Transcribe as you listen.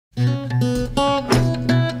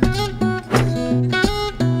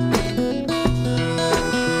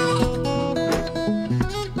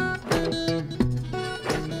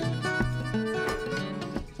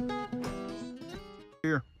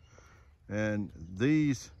And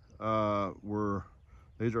these are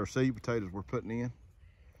seed potatoes we're putting in.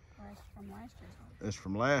 It's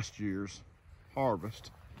from last year's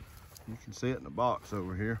harvest. You can see it in the box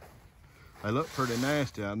over here. They look pretty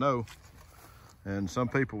nasty, I know. And some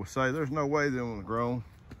people will say there's no way they will grow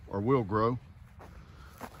or will grow.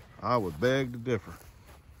 I would beg to differ.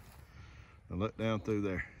 And look down through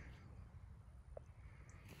there.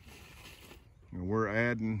 And we're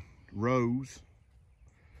adding rows.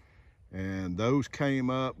 And those came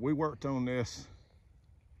up. We worked on this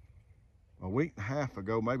a week and a half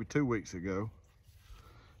ago, maybe 2 weeks ago.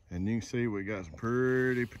 And you can see we got some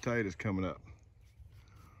pretty potatoes coming up.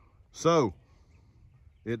 So,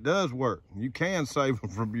 it does work. You can save them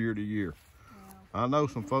from year to year. I know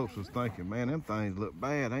some folks was thinking, man, them things look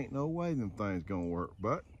bad. Ain't no way them things gonna work.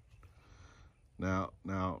 But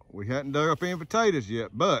now we hadn't dug up any potatoes yet,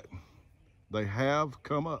 but they have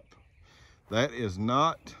come up. That is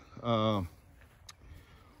not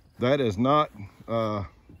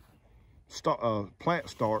plant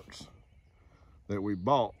starts that we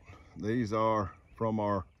bought. These are from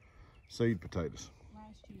our seed potatoes.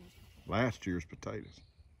 Last year's potatoes.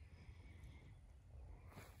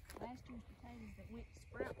 Last year's potatoes that went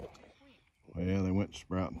sprouting too quick. Well, they went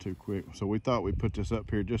sprouting too quick. So we thought we'd put this up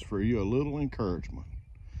here just for you, a little encouragement.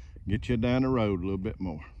 Get you down the road a little bit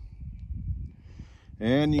more.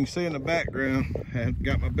 And you can see in the background, I've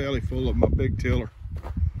got my belly full of my big tiller.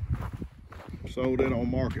 Sold it on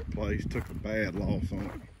Marketplace, took a bad loss on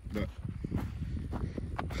it. But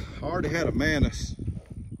I already had a Manus,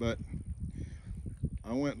 but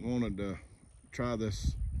I went and wanted to try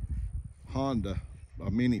this Honda, a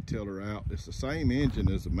mini tiller out. It's the same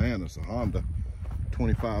engine as the Manus, a Honda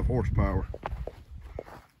 25 horsepower.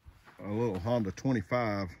 A little Honda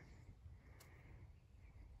 25.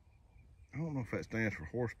 I don't know if that stands for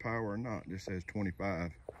horsepower or not. It just says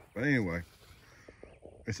 25. But anyway,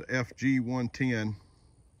 it's a FG110.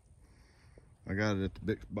 I got it at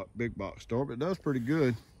the big box store, but it does pretty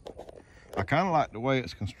good. I kind of like the way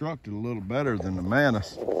it's constructed a little better than the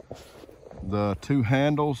Manus. The two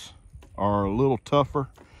handles are a little tougher.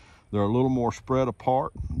 They're a little more spread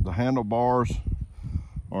apart. The handlebars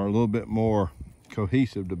are a little bit more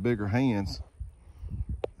cohesive to bigger hands.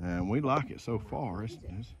 And we like it so far. It's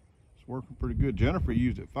working pretty good. Jennifer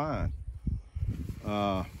used it fine.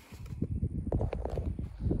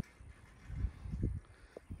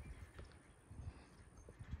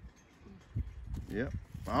 Yep.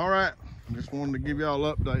 All right. Just wanted to give y'all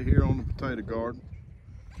an update here on the potato garden.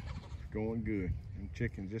 It's going good. And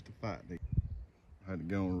chicken's just a fight. I had to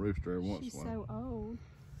go on a rooster every once in a while. She's so old.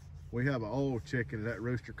 We have an old chicken that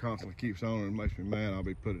rooster constantly keeps on and it makes me mad. I'll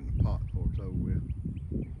be putting it in the pot before it's over with.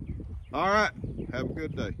 All right. Have a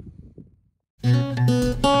good day.